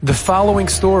The following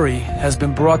story has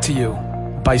been brought to you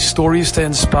by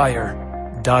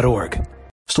StoriesToInspire.org.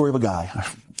 Story of a guy. I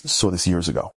saw this years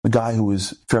ago. A guy who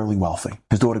was fairly wealthy.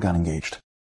 His daughter got engaged.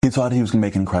 He thought he was going to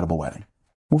make an incredible wedding.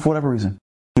 Well, for whatever reason,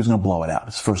 he was going to blow it out.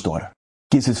 His first daughter.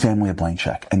 Gives his family a blank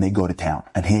check, and they go to town,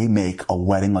 and they make a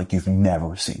wedding like you've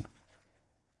never seen.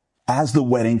 As the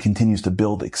wedding continues to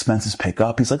build, expenses pick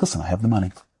up. He's like, listen, I have the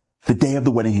money. The day of the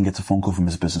wedding, he gets a phone call from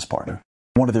his business partner.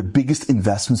 One of their biggest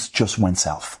investments just went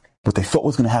south. What they thought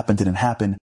was going to happen didn't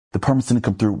happen. The permits didn't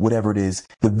come through, whatever it is.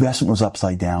 The investment was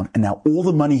upside down, and now all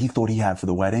the money he thought he had for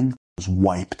the wedding was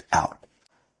wiped out.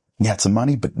 He had some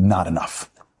money, but not enough.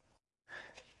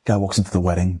 Guy walks into the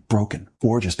wedding, broken,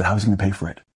 gorgeous, but how is he going to pay for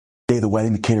it? Day of the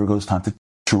wedding, the caterer goes, time to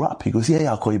true up. He goes,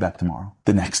 yeah, I'll call you back tomorrow.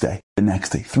 The next day,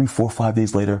 3, 4, 5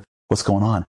 days later, what's going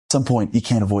on? At some point, he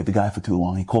can't avoid the guy for too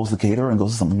long. He calls the caterer and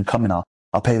goes, listen, I'm going to come in, I'll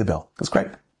pay the bill. That's great.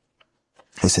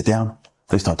 They sit down,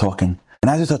 they start talking. And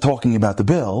as they start talking about the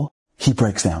bill, he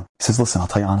breaks down. He says, listen, I'll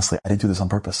tell you honestly, I didn't do this on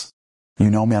purpose. You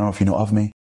know me, I don't know if you know of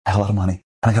me. I had a lot of money,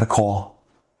 and I got a call,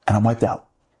 and I'm wiped out.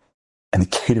 And the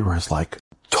caterer is like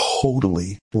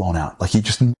totally blown out. Like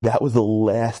that was the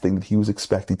last thing that he was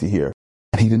expecting to hear.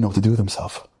 And he didn't know what to do with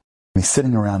himself. And he's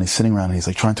sitting around, and he's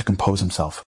like trying to compose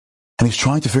himself. And he's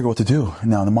trying to figure out what to do.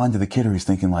 Now, in the mind of the caterer, he's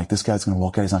thinking like, this guy's going to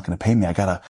walk out, he's not going to pay me. I got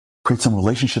to create some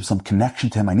relationship, some connection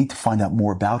to him. I need to find out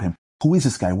more about him. Who is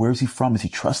this guy? Where is he from? Is he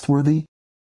trustworthy?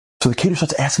 So the caterer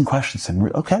starts asking questions.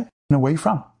 And okay, where are you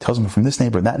from? Tells him, I'm from this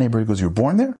neighborhood, that neighborhood. He goes, you were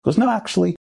born there? He goes, no,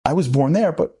 actually, I was born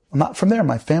there, but I'm not from there.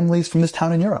 My family's from this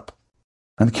town in Europe.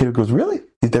 And the caterer goes, really?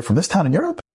 They're from this town in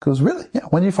Europe? He goes, really? Yeah.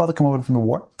 When did your father come over from the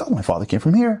war? Oh, my father came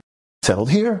from here,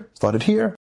 settled here, started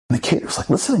here. And the caterer's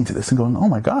like listening to this and going, oh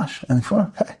my gosh. And he goes,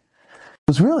 okay.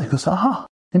 He goes, really? He goes,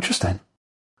 interesting.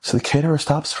 So the caterer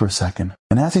stops for a second.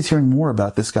 And as he's hearing more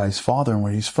about this guy's father and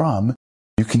where he's from,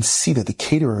 you can see that the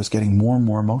caterer is getting more and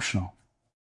more emotional.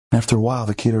 And after a while,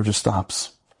 the caterer just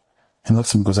stops. And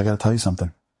looks at him and goes, I got to tell you something.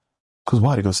 He goes,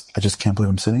 what? He goes, I just can't believe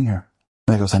I'm sitting here.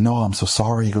 And he goes, I know, I'm so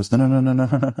sorry. He goes,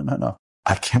 no.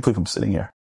 I can't believe I'm sitting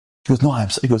here. He goes, no,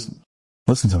 he goes,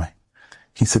 listen to me.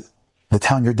 He said, the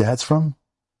town your dad's from,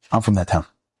 I'm from that town.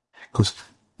 He goes,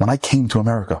 when I came to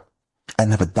America, I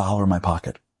didn't have $1 in my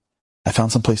pocket. I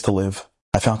found some place to live.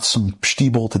 I found some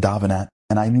shtibel to daven at,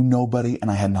 and I knew nobody,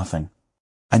 and I had nothing.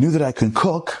 I knew that I could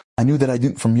cook. I knew that I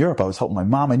didn't, from Europe, I was helping my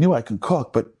mom. I knew I could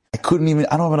cook, but I don't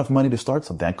have enough money to start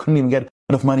something. I couldn't even get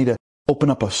enough money to open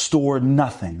up a store.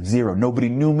 Nothing. Zero. Nobody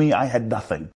knew me. I had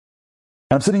nothing. And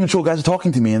I'm sitting in shul, guys are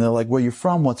talking to me, and they're like, where you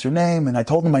from? What's your name? And I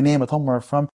told them my name. I told them where I'm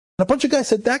from. And a bunch of guys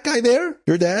said, that guy there,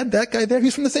 your dad, that guy there,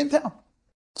 he's from the same town.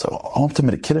 So I went to him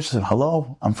at a kiddush. I said,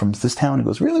 hello, I'm from this town. He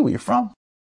goes, really? Where you from?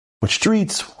 What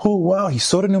streets? Who? Wow, he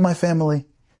sort of knew my family. He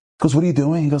goes, what are you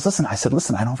doing? He goes, listen, I said,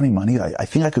 I don't have any money. I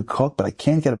think I could cook, but I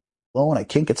can't get a loan. I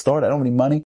can't get started. I don't have any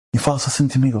money. He follows listening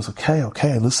to me. He goes, okay.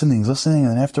 He's listening.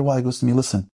 And then after a while, he goes to me,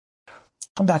 listen,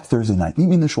 come back Thursday night. Meet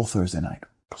me in the shul Thursday night. He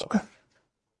goes, okay.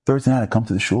 Thursday night, I come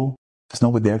to the shul. There's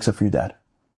nobody there except for your dad.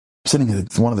 I'm sitting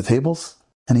at one of the tables,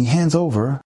 and he hands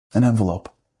over an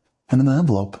envelope. And in the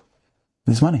envelope,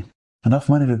 there's money. Enough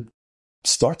money to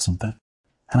start something.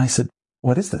 And I said,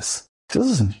 what is this? He says,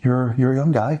 listen, you're a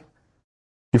young guy.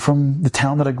 You're from the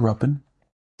town that I grew up in.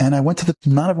 And I went to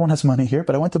not everyone has money here,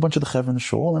 but I went to a bunch of the chevra in the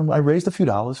shul, and I raised a few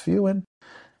dollars for you, and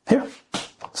here,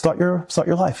 start your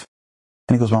life.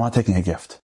 And he goes, well, I'm not taking a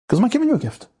gift. He goes, I'm not giving you a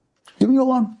gift. I'm giving you a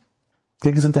loan.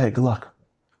 Gig isn't day. Good luck.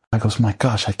 I goes, my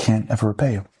gosh, I can't ever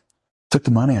repay you. Took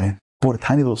the money, I bought a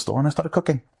tiny little store, and I started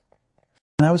cooking.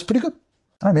 And I was pretty good.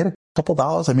 And I made a couple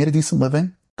dollars. I made a decent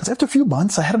living. Because after a few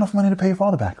months, I had enough money to pay your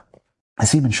father back. I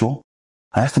see him in shul.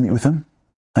 I asked to meet with him.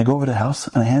 I go over to the house,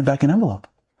 and I hand back an envelope.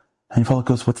 And your father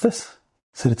goes, what's this?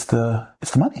 I said, it's the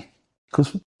money. He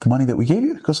goes, the money that we gave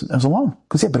you? He goes, it was a loan. He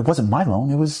goes, yeah, but it wasn't my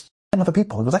loan. It was 10 other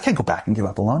people. He goes, I can't go back and give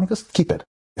up a loan. He goes, keep it.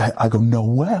 I go, no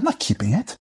way. I'm not keeping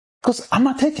it. He goes, I'm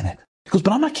not taking it. He goes,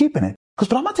 but I'm not keeping it. He goes,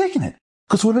 but I'm not taking it. He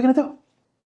goes, what are we going to do?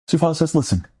 So your father says,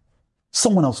 listen,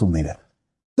 someone else will need it.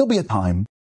 There'll be a time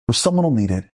where someone will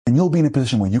need it, and you'll be in a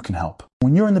position where you can help.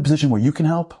 When you're in the position where you can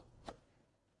help,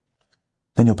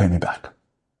 then you'll pay me back.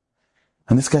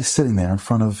 And this guy's sitting there in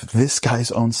front of this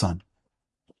guy's own son.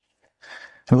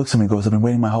 He looks at me and goes, I've been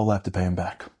waiting my whole life to pay him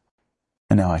back.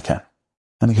 And now I can.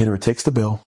 And the caterer takes the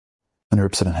bill and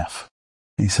rips it in half.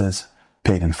 He says,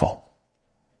 paid in full.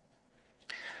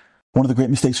 One of the great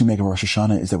mistakes we make of Rosh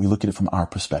Hashana is that we look at it from our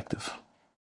perspective.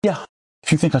 Yeah,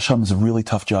 if you think Hashem is a really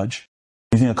tough judge,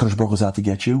 you think HaKadosh Baruch Hu is out to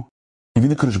get you, if you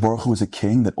think HaKadosh Baruch Hu is a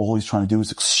king that all he's trying to do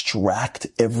is extract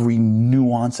every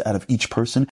nuance out of each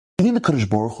person, you think the HaKadosh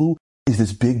Baruch Hu is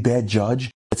this big bad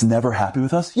judge that's never happy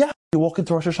with us? Yeah, You walk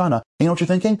into Rosh Hashana, you know what you're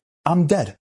thinking? I'm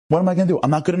dead. What am I going to do?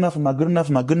 I'm not good enough, I'm not good enough,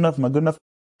 I'm not good enough, I'm not good enough.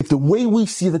 If the way we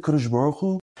see the Kadosh Baruch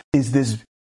Hu is this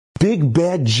big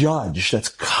bad judge that's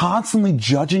constantly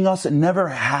judging us and never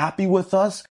happy with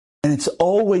us, and it's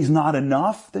always not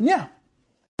enough, then yeah.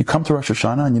 You come to Rosh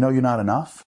Hashana and you know you're not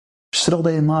enough. You sit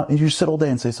all day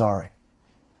and say sorry.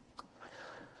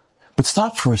 But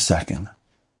stop for a second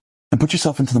and put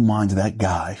yourself into the mind of that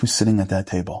guy who's sitting at that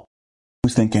table,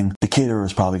 who's thinking, the caterer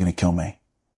is probably going to kill me.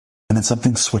 And then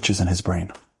something switches in his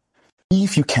brain.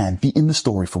 If you can, be in the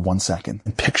story for 1 second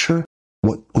and picture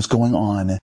what was going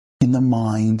on in the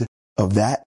mind of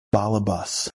that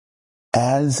balabas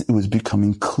as it was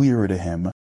becoming clearer to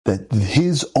him that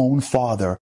his own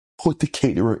father put the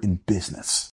caterer in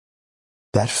business.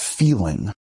 That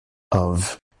feeling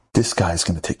of, this guy's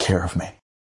going to take care of me.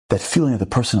 That feeling that the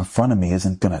person in front of me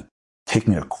isn't going to take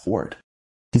me to court.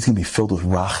 He's going to be filled with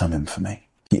rachamim for me.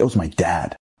 He owes my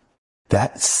dad.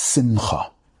 That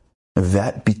simcha,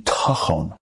 that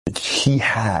bitachon that he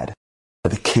had, that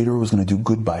the caterer was going to do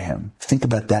good by him. Think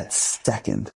about that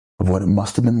second of what it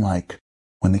must have been like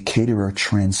when the caterer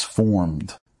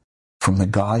transformed from the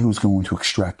guy who was going to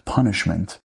extract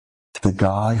punishment to the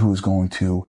guy who was going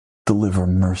to deliver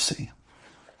mercy.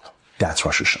 That's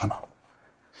Rosh Hashana.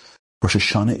 Rosh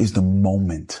Hashana is the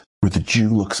moment where the Jew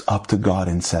looks up to God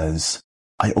and says,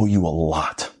 I owe you a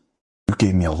lot. You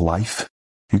gave me a life.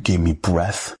 You gave me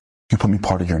breath. You put me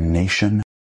part of your nation.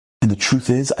 And the truth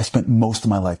is, I spent most of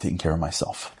my life taking care of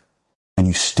myself. And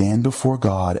you stand before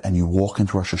God and you walk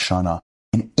into Rosh Hashana.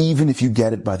 And even if you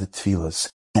get it by the tefillas,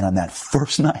 and on that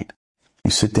first night,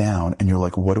 you sit down and you're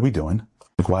like, what are we doing?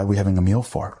 Like, why are we having a meal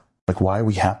for? Like, why are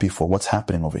we happy for? What's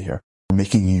happening over here? We're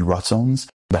making yiratzons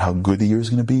about how good the year is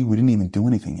going to be. We didn't even do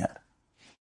anything yet.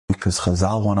 Because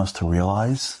Chazal want us to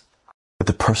realize that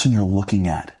the person you're looking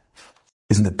at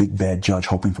isn't the big bad judge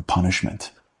hoping for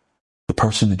punishment. The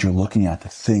person that you're looking at, the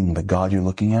thing, the God you're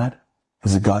looking at,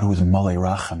 is a God who is Malei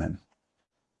Rachamim.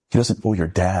 He doesn't owe your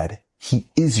dad. He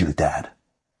is your dad.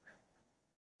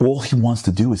 All he wants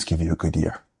to do is give you a good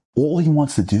year. All he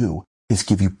wants to do is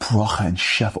give you bracha and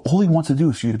shefa. All he wants to do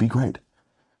is for you to be great.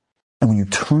 And when you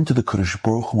turn to the Kadosh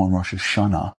Baruch Hu on Rosh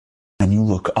Hashanah, and you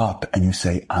look up and you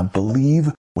say, I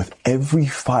believe with every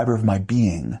fiber of my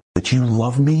being that you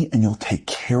love me and you'll take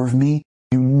care of me.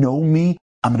 You know me.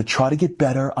 I'm going to try to get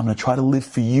better. I'm going to try to live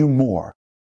for you more.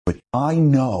 But I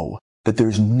know that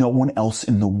there's no one else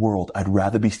in the world I'd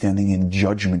rather be standing in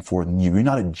judgment for than you. You're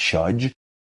not a judge.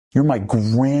 You're my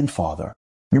grandfather.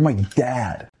 You're my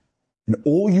dad. And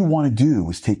all you want to do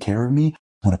is take care of me.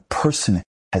 When a person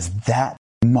has that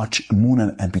much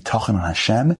emunah and bitachon on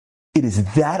Hashem, it is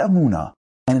that emunah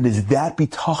and it is that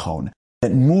bitachon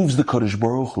that moves the Kadosh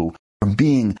Baruch Hu from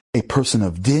being a person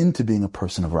of din to being a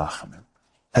person of rachamim.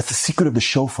 That's the secret of the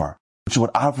shofar, which is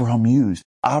what Avraham used.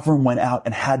 Avraham went out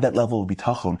and had that level of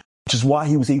bitachon, which is why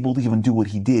he was able to even do what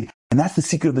he did. And that's the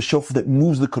secret of the shofar that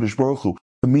moves the Kadosh Baruch Hu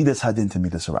from midas hadin to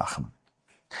midas rachamim.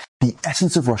 The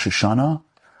essence of Rosh Hashanah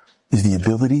is the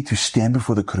ability to stand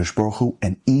before the Kadosh Baruch Hu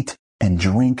and eat and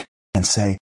drink and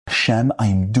say, Hashem, I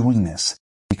am doing this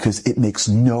because it makes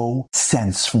no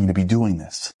sense for me to be doing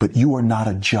this. But you are not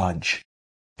a judge.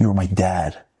 You are my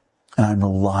dad, and I'm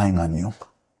relying on you.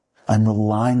 I'm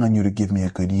relying on you to give me a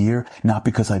good year, not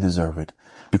because I deserve it,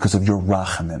 because of your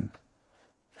rachamim.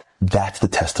 That's the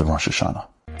test of Rosh Hashanah.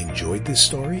 Enjoyed this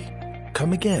story?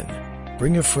 Come again.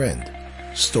 Bring a friend.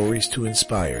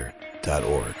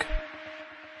 StoriesToInspire.org